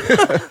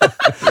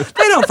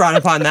 They don't frown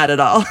upon that at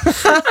all.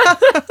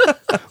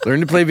 Learn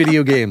to play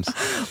video games.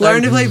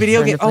 Learn to play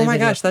video games. Oh my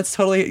gosh, that's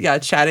totally,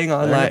 chatting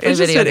online. It's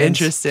just been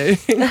interesting.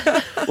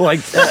 Well,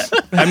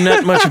 I'm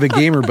not much of a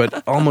gamer,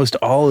 but almost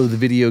all of the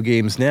video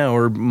games now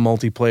are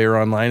multiplayer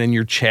online, and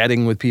you're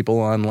chatting with people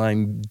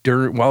online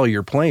while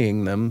you're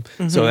playing them.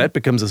 Mm-hmm. So that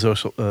becomes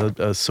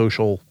a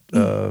social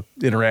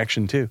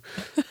interaction too.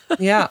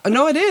 Yeah,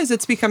 no, it is.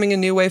 It's becoming a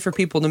new way for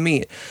people to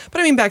meet.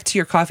 But I mean, back to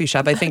your coffee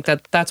shop, I think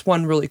that's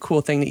one really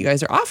cool thing that you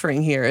guys are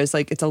offering here is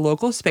like it's a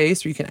local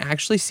space where you can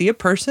actually see a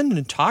person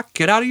and talk,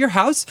 get out of your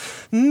house,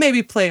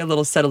 maybe play a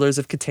little Settlers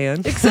of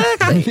Catan.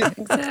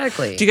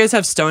 Exactly. Do you guys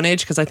have Stone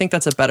Age? Because I think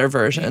that's a better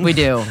version. We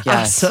do.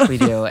 Yes, we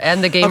do.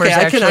 And the gamers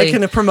I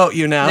can promote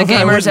you now. The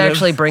gamers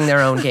actually bring their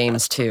own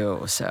games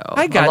too. So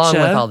I gotcha. Along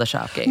with all the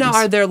shop games. Now,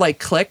 are there like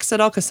cliques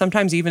at all? Because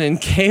sometimes even in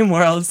game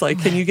worlds,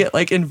 like, can you get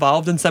like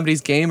involved in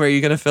somebody's game, or are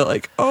you going to feel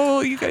like,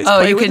 oh, you guys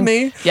play with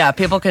me? Yeah,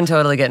 people can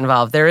totally get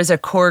involved. There is a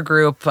core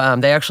group.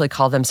 They actually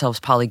call themselves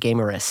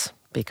polygamerists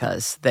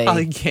because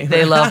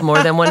they love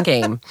more than one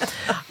game.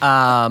 They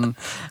have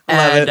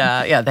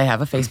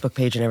a Facebook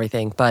page and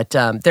everything. But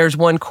there's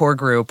one core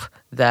group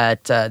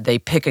that they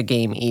pick a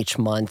game each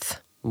month,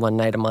 one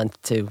night a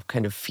month to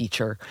kind of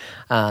feature.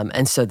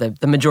 And so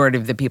the majority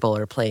of the people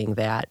are playing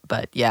that.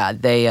 But yeah,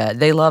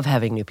 they love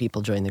having new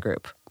people join the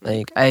group.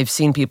 Like, I've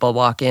seen people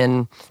walk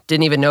in,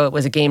 didn't even know it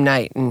was a game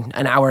night, and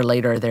an hour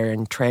later they're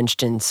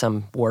entrenched in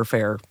some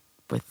warfare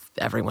with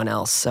everyone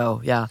else. So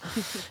yeah.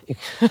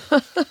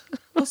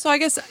 Well, so I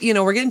guess,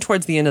 we're getting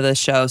towards the end of this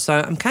show, so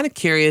I'm kind of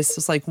curious.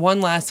 It's like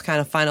one last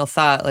kind of final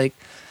thought. Like,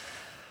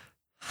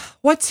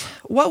 what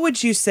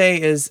would you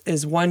say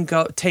is one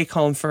take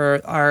home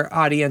for our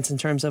audience in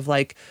terms of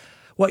like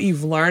what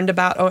you've learned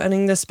about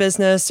owning this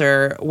business,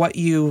 or what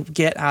you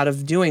get out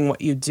of doing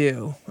what you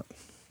do?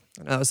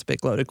 That was a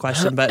big loaded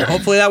question, but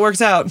hopefully that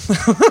works out.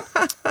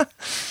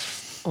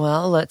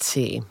 Well, let's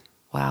see.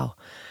 Wow.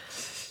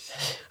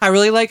 I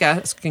really like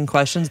asking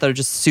questions that are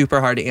just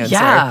super hard to answer.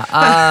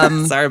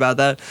 Yeah. Sorry about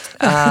that.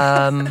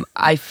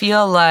 I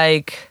feel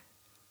like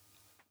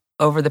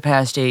over the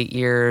past 8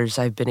 years,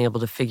 I've been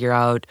able to figure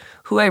out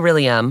who I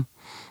really am,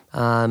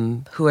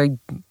 who I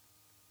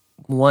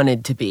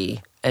wanted to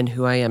be, and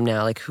who I am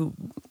now. Like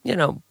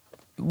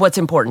what's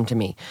important to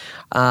me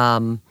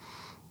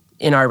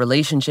in our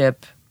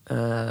relationship,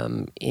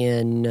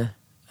 in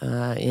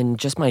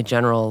just my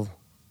general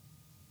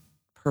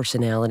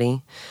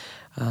personality.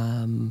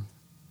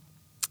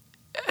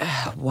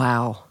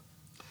 Wow.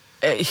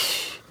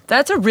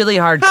 That's a really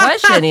hard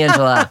question,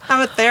 Angela.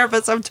 I'm a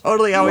therapist. I'm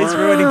totally always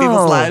ruining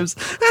people's lives.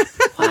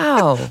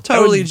 Wow.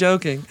 Totally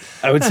joking.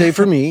 I would say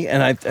for me,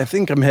 and I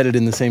think I'm headed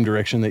in the same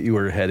direction that you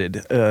were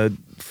headed.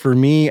 For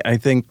me, I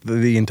think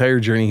the entire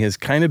journey has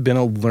kind of been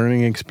a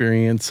learning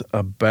experience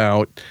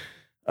about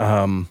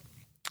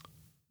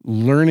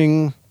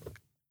learning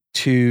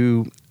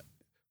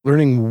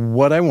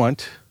what I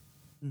want,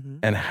 mm-hmm.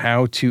 and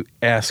how to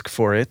ask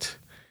for it,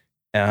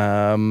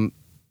 and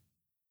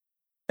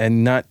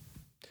not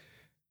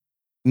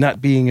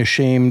being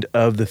ashamed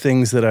of the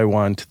things that I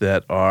want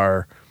that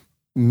are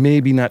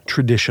maybe not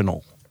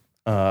traditional,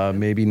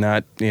 maybe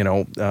not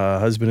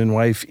husband and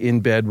wife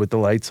in bed with the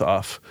lights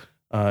off.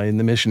 In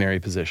the missionary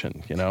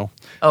position,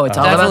 Oh, it's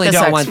all about the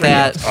sex. Want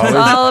that. It's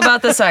all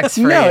about the sex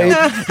for you.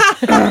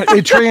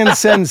 It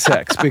transcends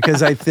sex,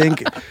 because I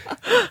think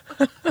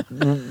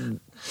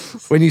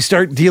when you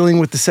start dealing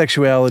with the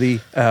sexuality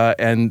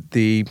and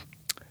the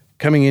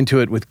coming into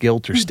it with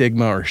guilt or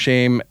stigma or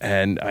shame,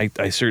 and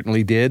I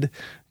certainly did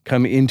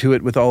come into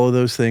it with all of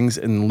those things,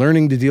 and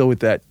learning to deal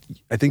with that,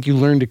 I think you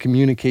learn to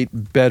communicate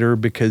better,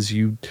 because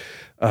you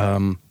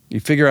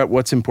figure out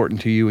what's important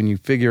to you, and you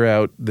figure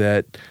out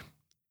that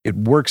it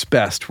works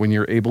best when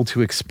you're able to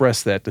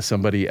express that to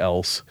somebody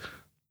else,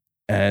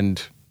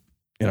 and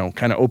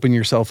kind of open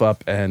yourself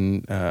up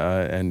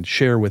and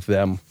share with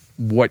them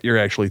what you're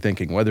actually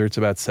thinking, whether it's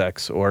about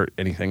sex or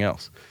anything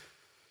else.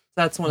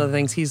 That's one of the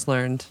things he's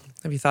learned.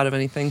 Have you thought of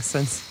anything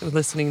since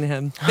listening to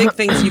him? Big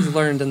things you've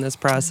learned in this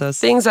process.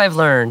 Things I've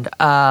learned.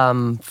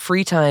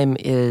 Free time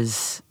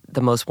is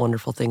the most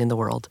wonderful thing in the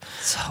world.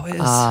 So is.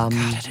 God,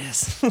 it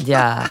is.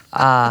 Yeah.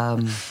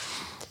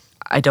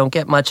 I don't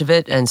get much of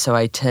it, and so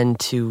I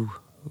tend to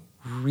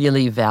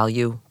really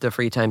value the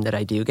free time that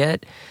I do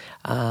get.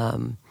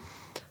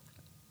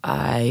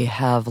 I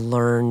have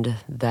learned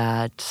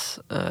that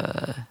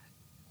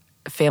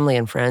family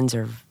and friends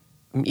are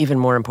even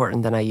more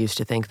important than I used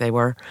to think they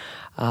were.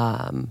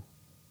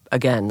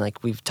 Again,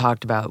 like we've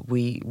talked about,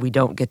 we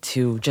don't get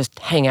to just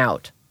hang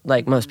out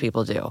like most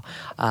people do.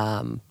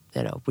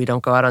 We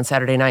don't go out on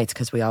Saturday nights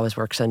because we always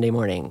work Sunday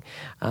morning.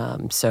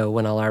 So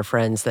when all our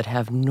friends that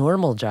have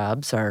normal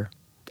jobs are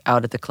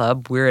out at the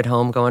club, we're at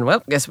home going,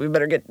 well, guess we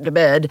better get to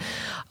bed.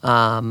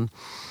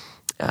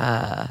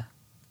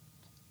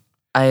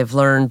 I've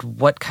learned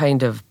what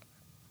kind of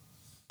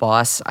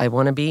boss I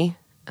want to be.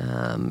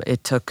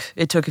 It took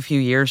a few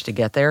years to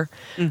get there.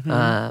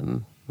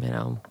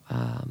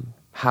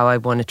 How I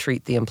want to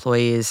treat the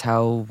employees,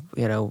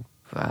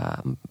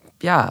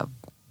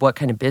 what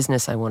kind of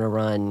business I want to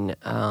run.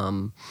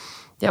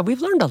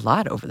 We've learned a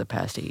lot over the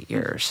past 8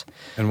 years.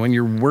 And when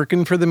you're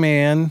working for the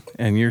man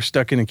and you're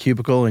stuck in a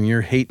cubicle and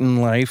you're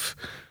hating life,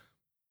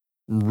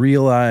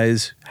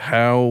 realize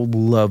how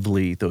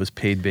lovely those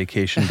paid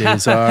vacation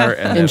days are,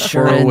 and that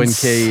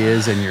 401k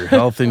is, and your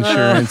health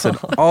insurance, and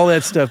all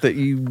that stuff that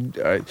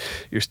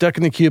you're stuck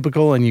in the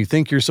cubicle and you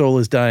think your soul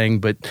is dying,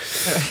 but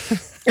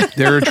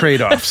there are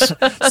trade-offs.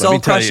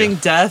 Soul-crushing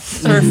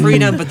death or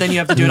freedom, but then you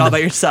have to do it all by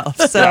yourself.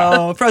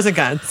 So pros and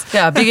cons.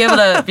 Yeah,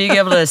 being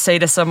able to say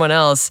to someone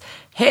else,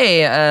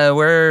 "Hey,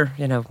 we're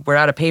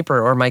out of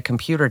paper," or "My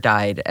computer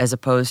died," as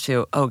opposed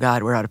to, "Oh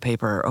God, we're out of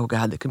paper. Oh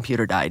God, the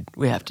computer died.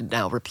 We have to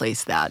now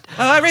replace that."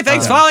 Oh,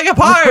 everything's falling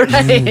apart.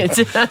 Right.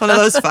 One of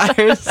those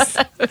fires.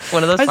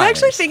 One of those. I was fires.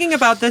 actually thinking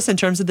about this in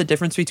terms of the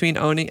difference between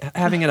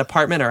having an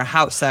apartment or a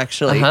house.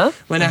 Actually,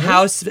 when a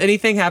house,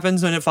 anything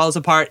happens when it falls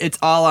apart, it's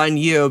all on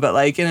you. But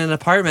like in an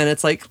apartment,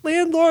 it's like,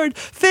 landlord,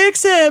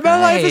 fix it. My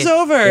life is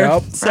over.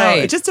 Yep. So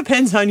it just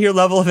depends on your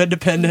level of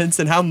independence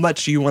and how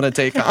much you want to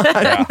take on.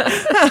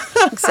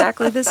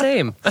 Exactly the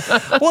same.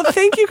 Well,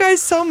 thank you guys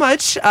so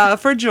much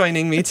for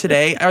joining me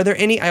today. I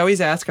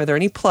always ask, are there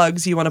any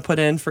plugs you want to put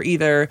in for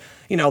either,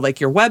 like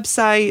your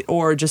website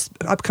or just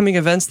upcoming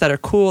events that are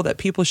cool that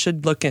people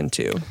should look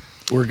into?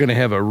 We're going to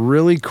have a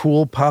really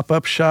cool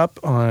pop-up shop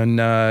on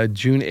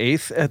June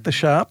 8th at the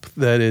shop.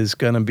 That is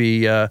going to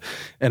be an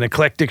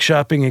eclectic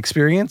shopping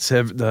experience.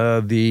 Have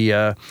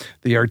the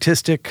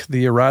artistic,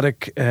 the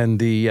erotic, and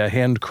the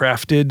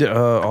handcrafted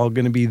all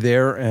going to be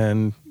there,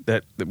 and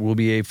that will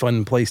be a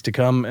fun place to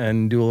come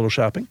and do a little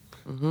shopping.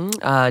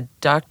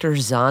 Dr.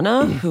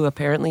 Zana, who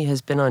apparently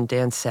has been on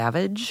Dan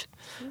Savage,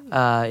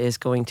 is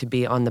going to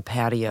be on the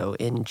patio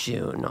in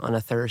June on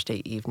a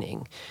Thursday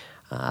evening.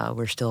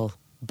 We're still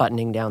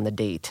buttoning down the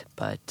date,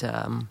 but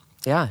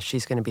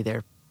she's going to be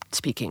there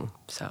speaking.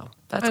 So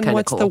that's kind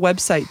of cool. And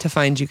what's the website to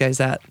find you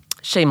guys at?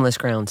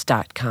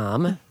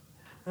 Shamelessgrounds.com.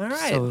 All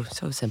right.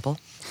 So simple.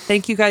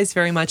 Thank you guys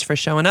very much for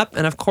showing up.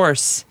 And of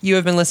course, you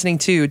have been listening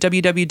to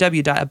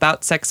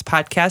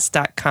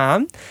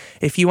www.aboutsexpodcast.com.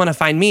 If you want to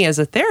find me as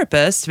a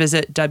therapist,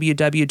 visit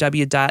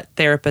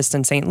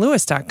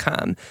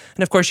www.therapistintlouis.com.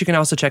 And of course, you can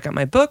also check out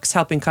my books,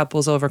 Helping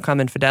Couples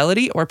Overcome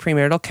Infidelity or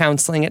Premarital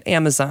Counseling at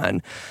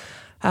Amazon.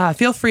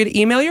 Feel free to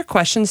email your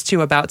questions to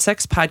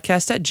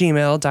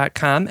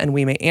aboutsexpodcast@gmail.com and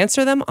we may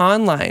answer them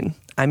online.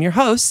 I'm your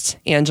host,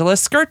 Angela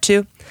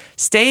Skirtu.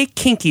 Stay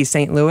kinky,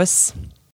 St. Louis.